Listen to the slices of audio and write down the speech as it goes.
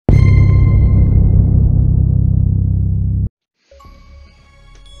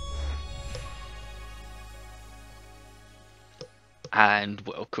and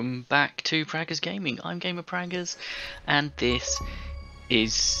welcome back to Praggers Gaming. I'm Gamer Praggers, and this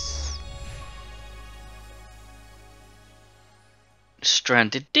is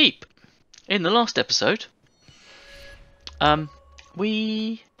Stranded Deep. In the last episode,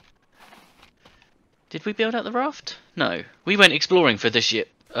 we build out the raft? No, we went exploring for the ship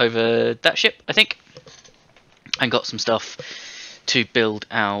over that ship, I think, and got some stuff to build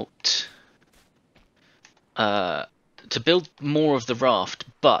out. To build more of the raft,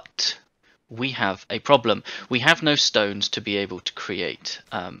 but we have a problem. We have no stones to be able to create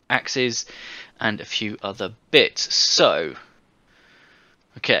axes and a few other bits. So,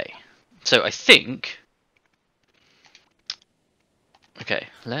 okay. So I think... Okay,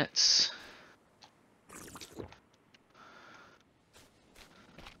 let's...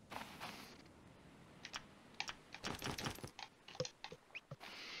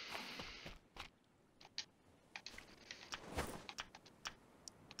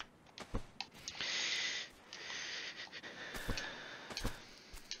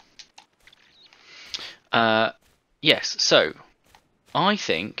 yes, so I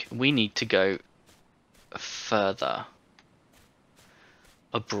think we need to go further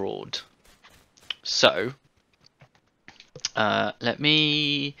abroad. So let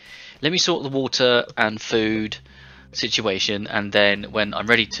me sort the water and food situation, and then when I'm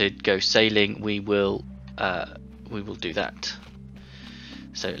ready to go sailing, we will do that.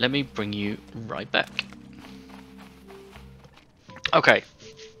 So let me bring you right back. Okay.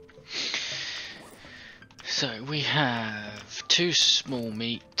 So we have 2 small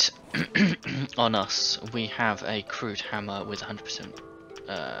meat on us. We have a crude hammer with 100%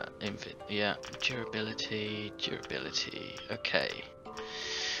 durability. Okay.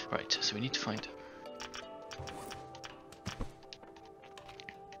 Right, so we need to find...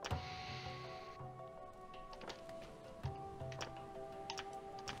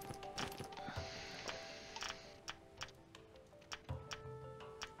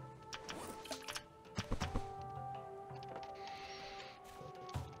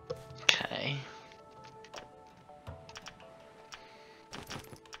 Okay.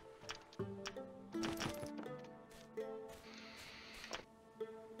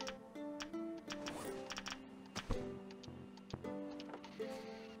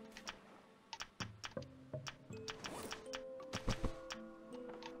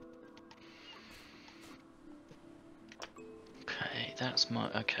 Okay, that's my...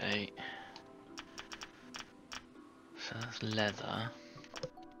 Okay. So that's leather.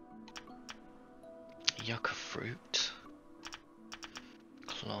 Yucca fruit.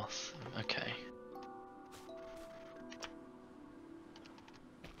 Cloth. Okay.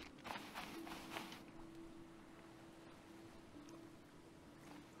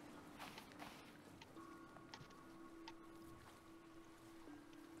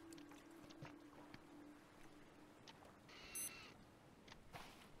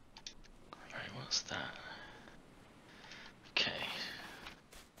 Alright, what's that? Okay.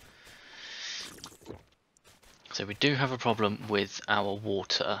 So we do have a problem with our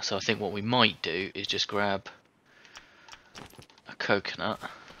water, so I think what we might do is just grab a coconut.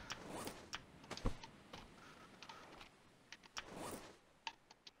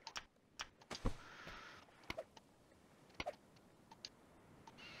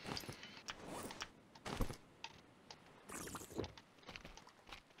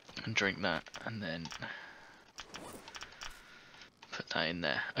 And drink that, and then put that in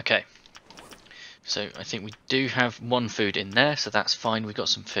there. Okay. So I think we do have 1 food in there, so that's fine. We've got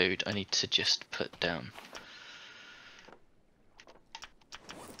some food. I need to just put down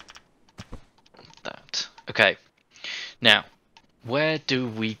that. Okay. Now, where do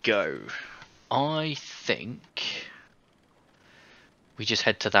we go? I think we just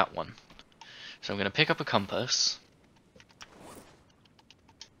head to that one. So I'm going to pick up a compass.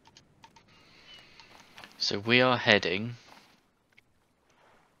 So we are heading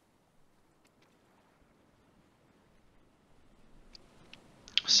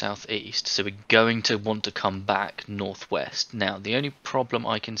southeast, so we're going to want to come back northwest. Now the only problem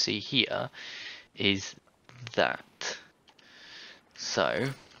I can see here is that. So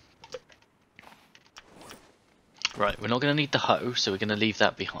right, we're not going to need the hoe, so we're going to leave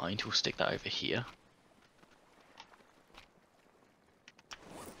that behind. We'll stick that over here.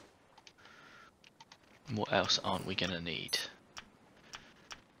 What else aren't we going to need?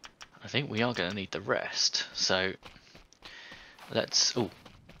 I think we are going to need the rest, so let's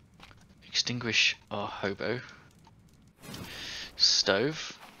extinguish our hobo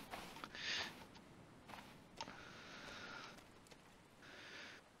stove.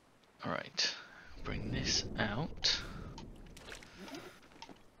 Alright, bring this out.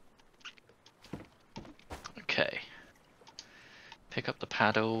 Pick up the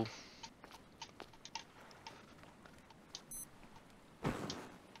paddle.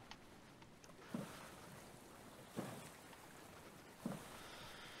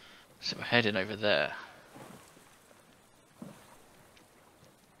 So we're heading over there.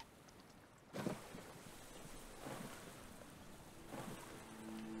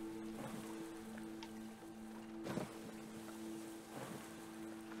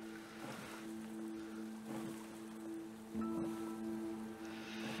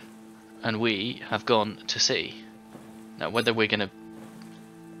 And we have gone to sea. Now whether we're going to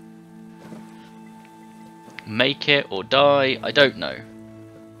make it or die, I don't know.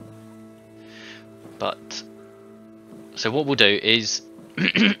 But so what we'll do is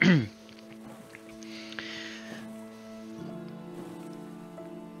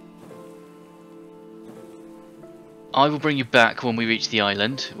I will bring you back when we reach the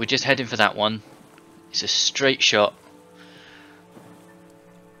island. We're just heading for that one. It's a straight shot.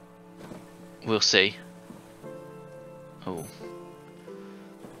 We'll see. Oh,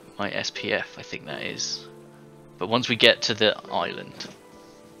 my SPF, I think that is. But once we get to the island.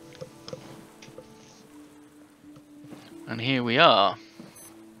 And here we are.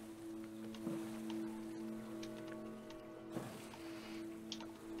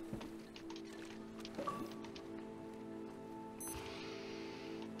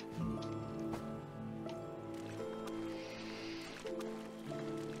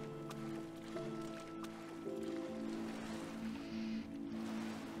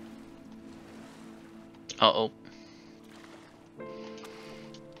 Uh-oh.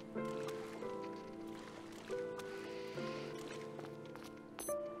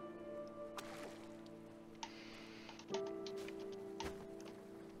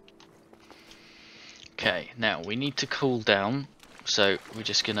 Okay, now we need to cool down, so we're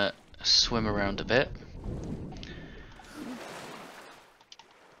just gonna swim around a bit.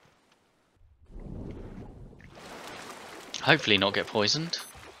 Hopefully not get poisoned.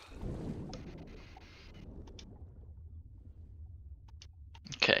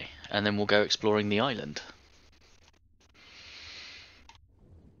 Okay, and then we'll go exploring the island.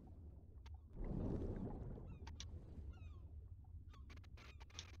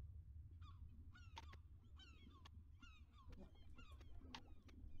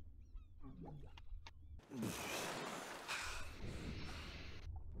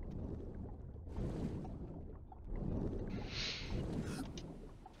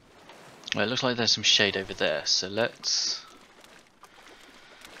 Well, it looks like there's some shade over there, so let's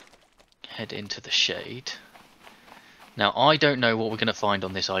head into the shade. Now, I don't know what we're going to find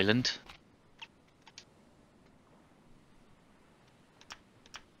on this island.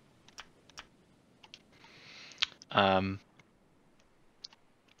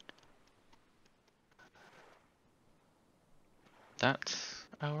 That's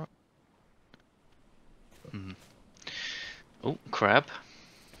our... Oh, crab.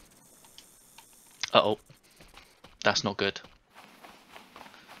 Uh-oh. That's not good.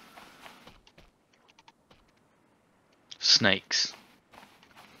 Snakes.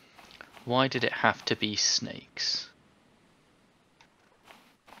 Why did it have to be snakes?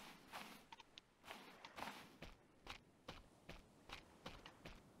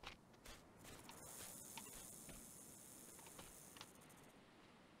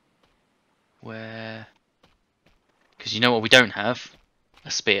 Where? Because you know what we don't have?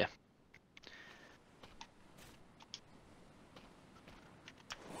 A spear.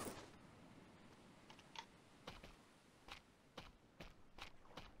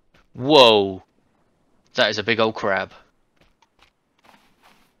 Whoa! That is a big old crab.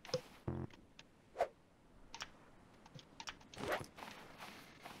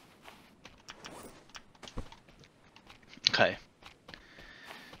 Okay.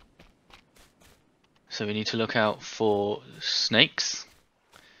 So we need to look out for snakes,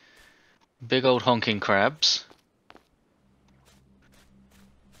 big old honking crabs,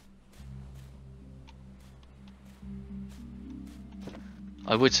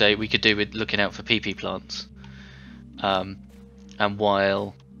 I would say we could do with looking out for PP plants. And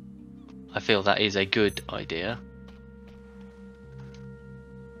while I feel that is a good idea,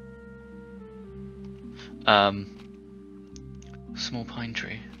 small pine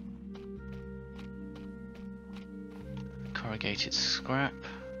tree, corrugated scrap.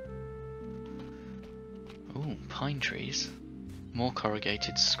 Ooh, pine trees, more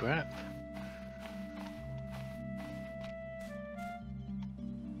corrugated scrap.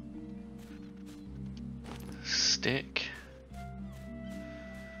 Stick.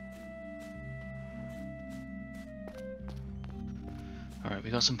 Alright,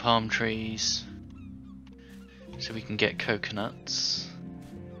 we got some palm trees, so we can get coconuts.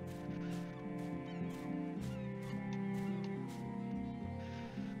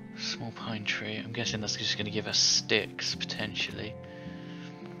 Small pine tree. I'm guessing that's just going to give us sticks potentially.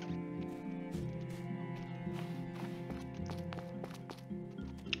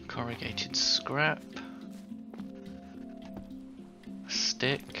 Corrugated scrap.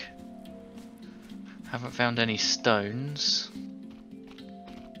 Stick. Haven't found any stones.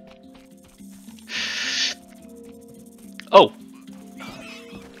 Oh!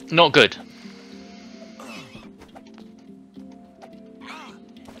 Not good.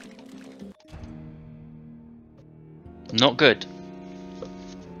 Not good.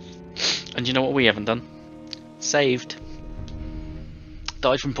 And you know what we haven't done? Saved.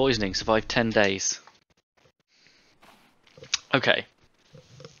 Died from poisoning, survived 10 days. Okay.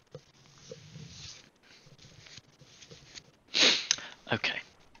 Okay.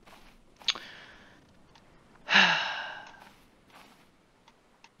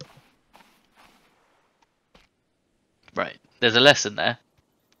 Right, there's a lesson there.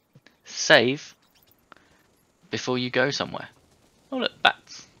 Save before you go somewhere. Oh look,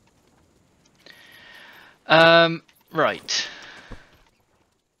 bats. Right.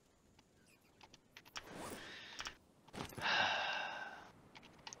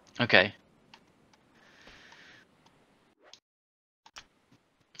 Okay.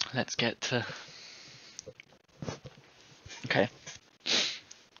 Let's get to... Okay.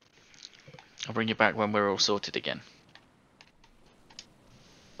 I'll bring you back when we're all sorted again.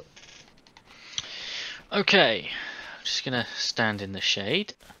 Okay. I'm just gonna stand in the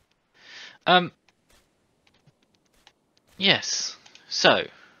shade. Yes. So,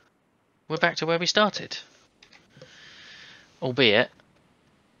 we're back to where we started. Albeit,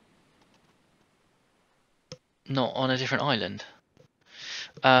 not on a different island.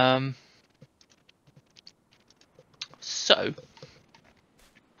 So,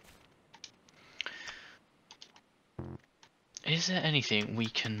 is there anything we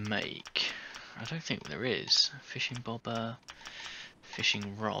can make? I don't think there is. Fishing bobber,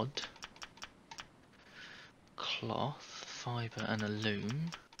 fishing rod, cloth, fibre and a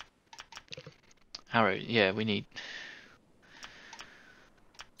loom. Arrow, yeah, we need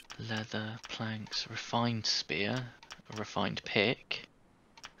leather, planks, refined spear, a refined pick.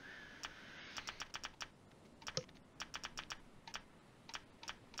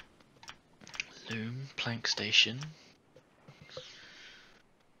 Loom, plank station.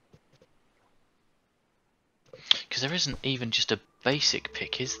 Because there isn't even just a basic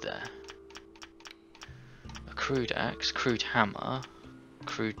pick, is there? A crude axe, crude hammer,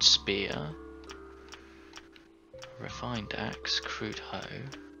 crude spear, refined axe, crude hoe,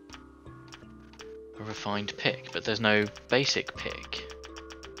 a refined pick, but there's no basic pick.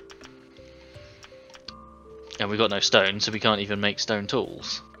 And we've got no stone, so we can't even make stone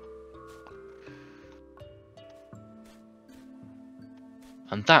tools.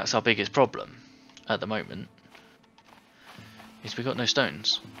 And that's our biggest problem at the moment, is we got no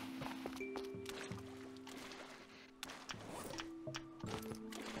stones.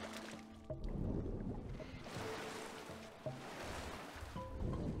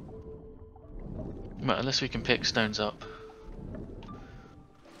 Well, unless we can pick stones up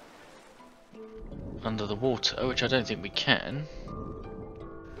under the water, which I don't think we can.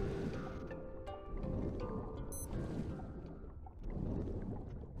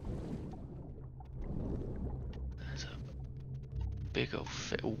 There's a big old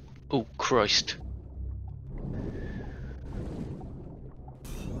fit. Oh, oh, Christ.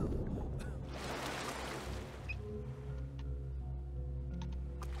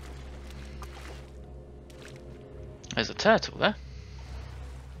 There's a turtle there.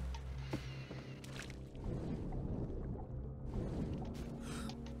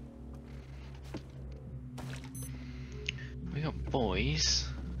 We got boys.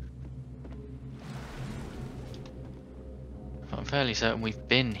 I'm fairly certain we've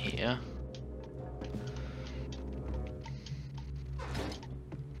been here.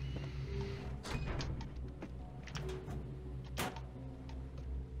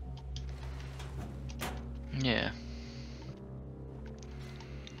 Yeah.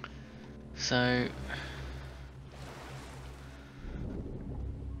 So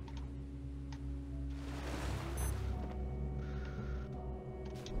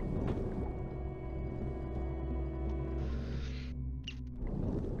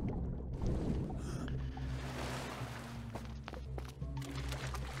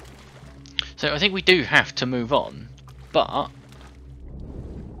I think we do have to move on, but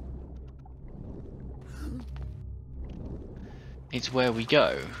it's where we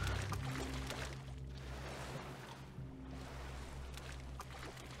go.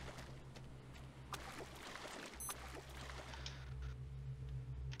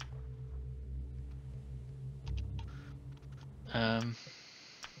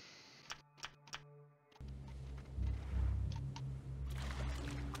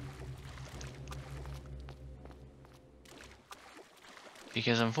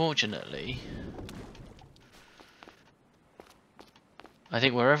 Because unfortunately, I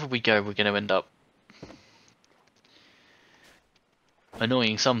think wherever we go, we're going to end up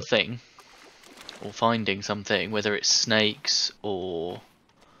annoying something, or finding something, whether it's snakes or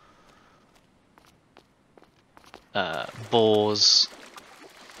boars.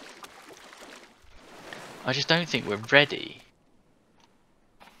 I just don't think we're ready.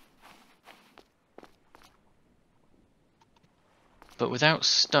 But without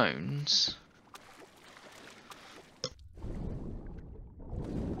stones,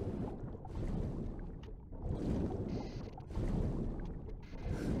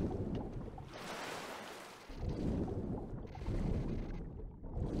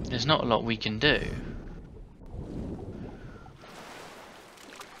 there's not a lot we can do.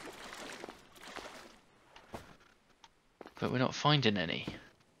 But we're not finding any.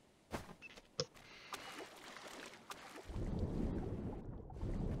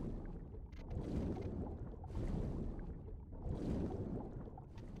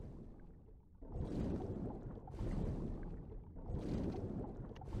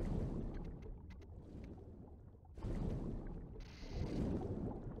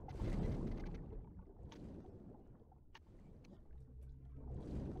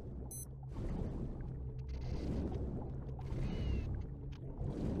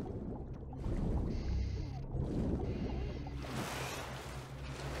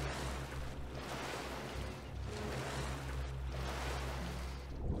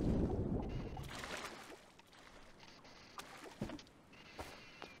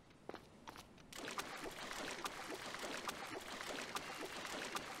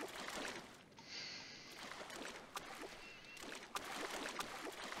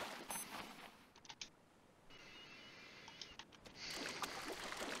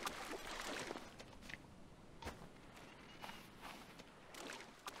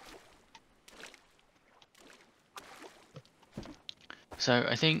 So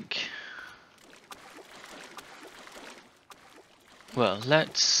I think, well,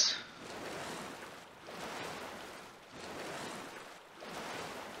 let's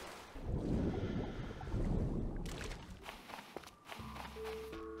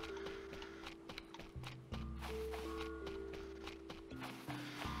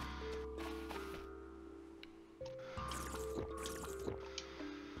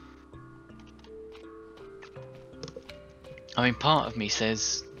I mean, part of me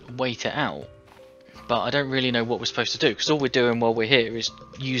says wait it out, but I don't really know what we're supposed to do, because all we're doing while we're here is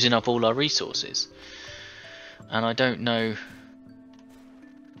using up all our resources, and I don't know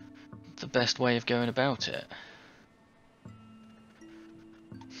the best way of going about it.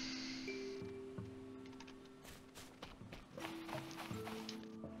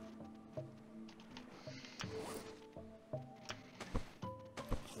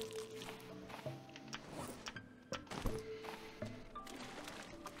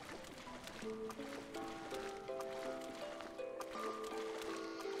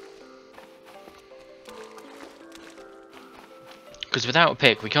 Because without a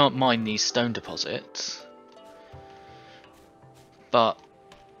pick we can't mine these stone deposits,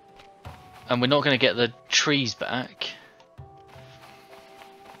 and we're not going to get the trees back.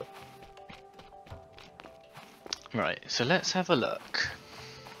 Right, so let's have a look.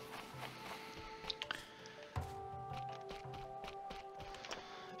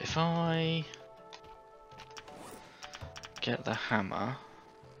 If I get the hammer,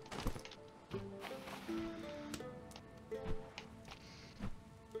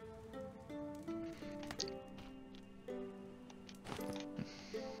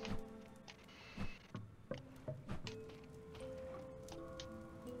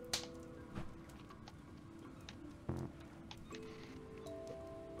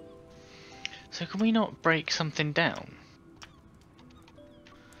 so can we not break something down?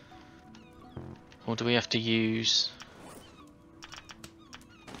 Or do we have to use...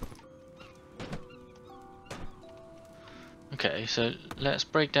 Okay, so let's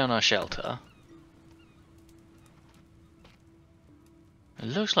break down our shelter. It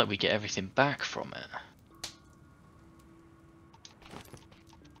looks like we get everything back from it.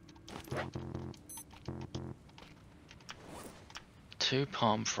 Two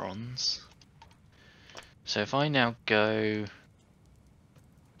palm fronds. So if I now go...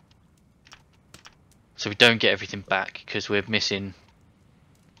 So we don't get everything back because we're missing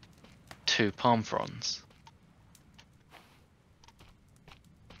two palm fronds.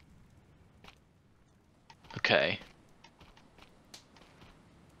 Okay.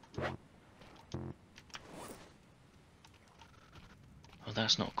 Well,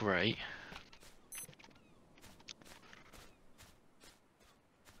 that's not great.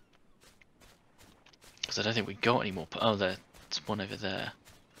 Because I don't think we got any more. Oh, there's one over there.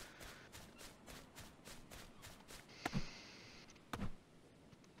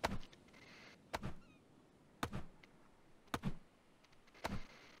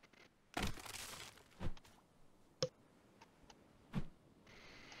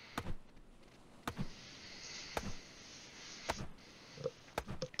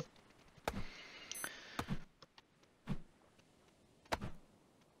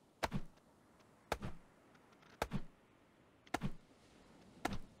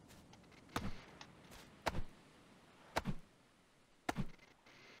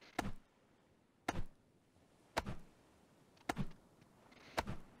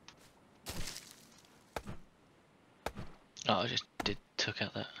 Oh, I just took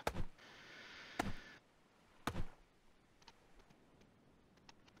out that.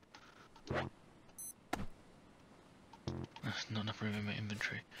 That's not enough room in my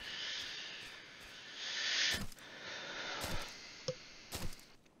inventory.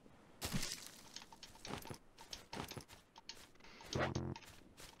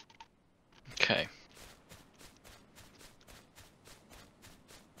 Okay.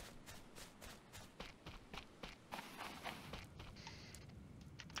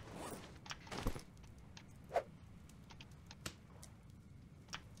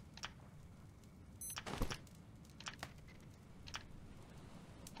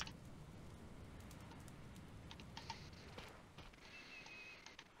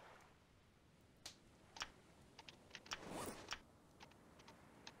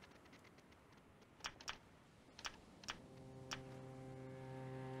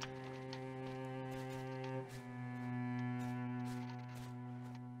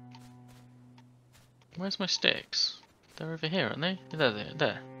 Where's my sticks? They're over here, aren't they?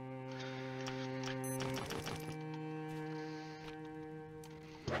 There.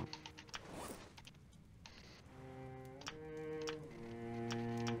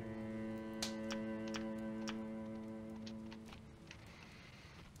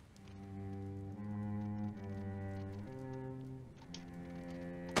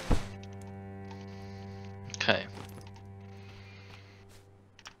 Okay.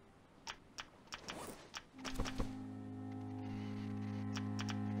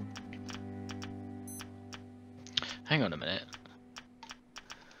 Hang on a minute.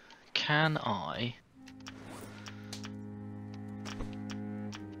 Can I...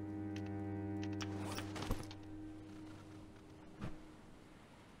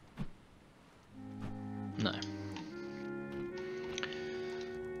 No.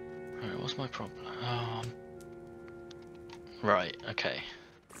 Right, what's my problem? Right, okay.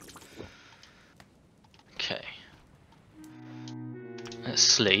 Okay. Let's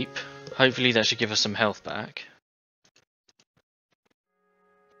sleep. Hopefully that should give us some health back.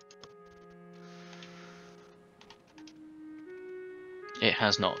 It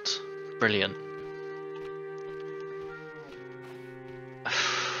has not. Brilliant.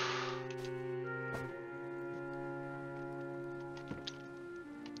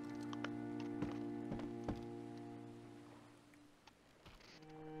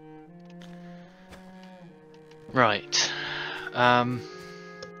 Right.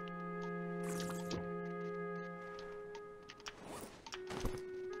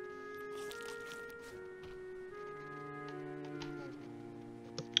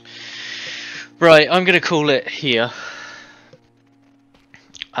 Right, I'm gonna call it here.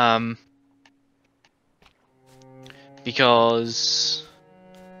 Because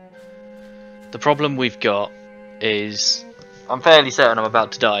the problem we've got is I'm fairly certain I'm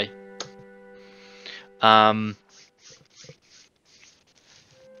about to die. But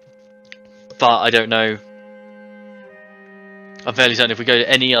I don't know. I'm fairly certain if we go to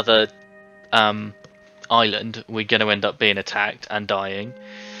any other island, we're going to end up being attacked and dying.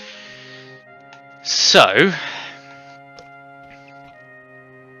 So,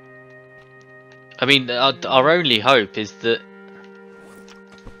 I mean, our only hope is that...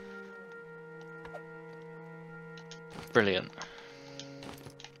 Brilliant.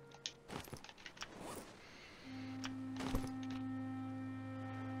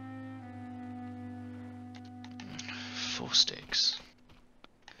 Four sticks.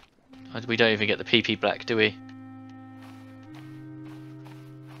 We don't even get the PP black, do we?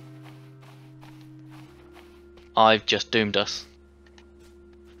 I've just doomed us.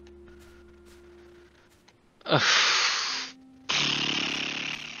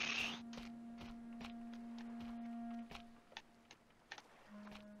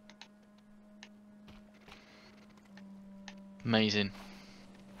 Amazing.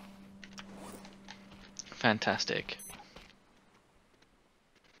 Fantastic.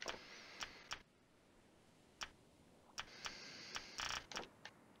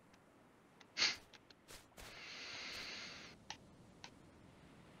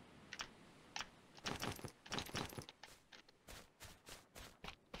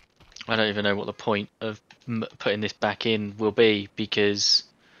 I don't even know what the point of putting this back in will be, because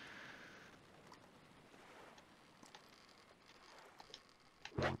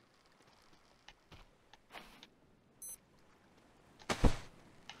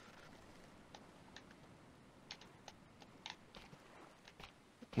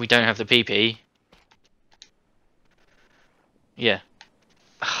we don't have the PP. Yeah.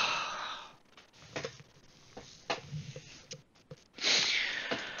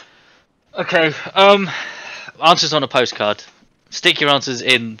 Okay, answers on a postcard. Stick your answers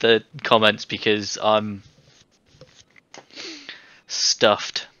in the comments because I'm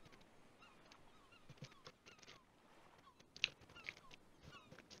stuffed.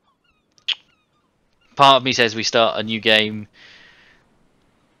 Part of me says we start a new game.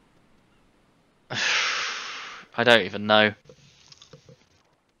 I don't even know.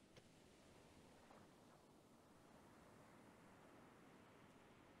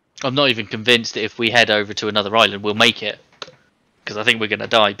 I'm not even convinced that if we head over to another island we'll make it, because I think we're going to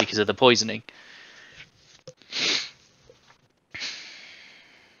die because of the poisoning.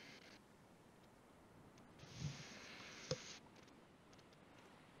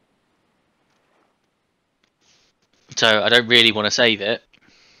 So I don't really want to save it.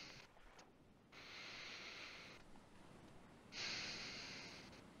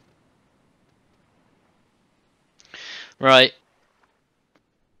 Right.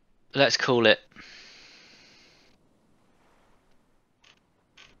 Let's call it.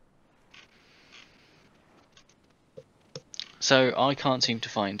 So I can't seem to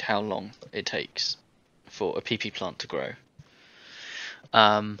find how long it takes for a PP plant to grow.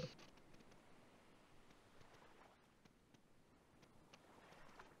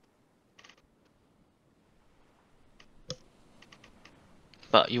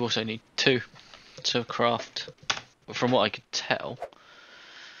 But you also need 2 to craft, from what I could tell.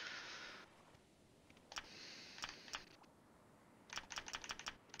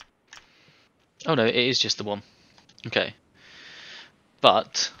 Oh no, it is just the 1. Okay.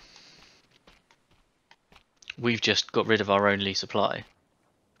 But we've just got rid of our only supply.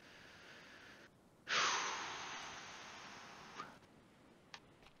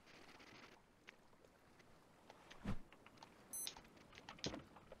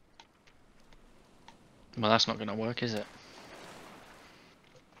 Well, that's not going to work, is it?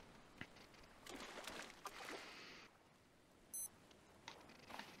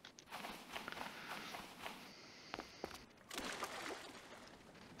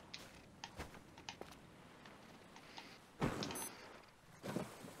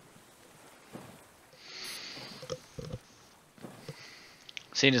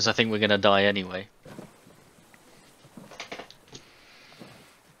 Seeing as I think we're going to die anyway.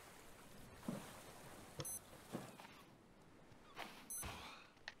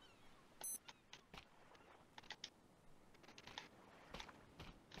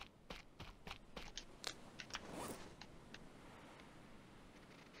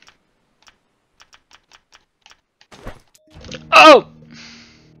 Oh!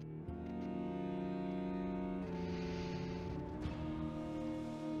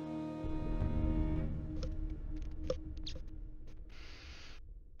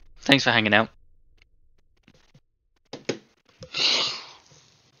 Thanks for hanging out.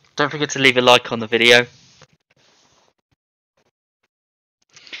 Don't forget to leave a like on the video.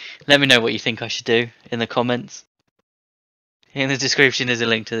 Let me know what you think I should do in the comments. In the description is a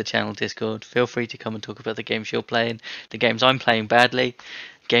link to the channel Discord. Feel free to come and talk about the games you're playing, the games I'm playing badly,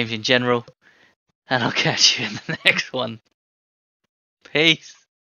 games in general, and I'll catch you in the next one. Peace.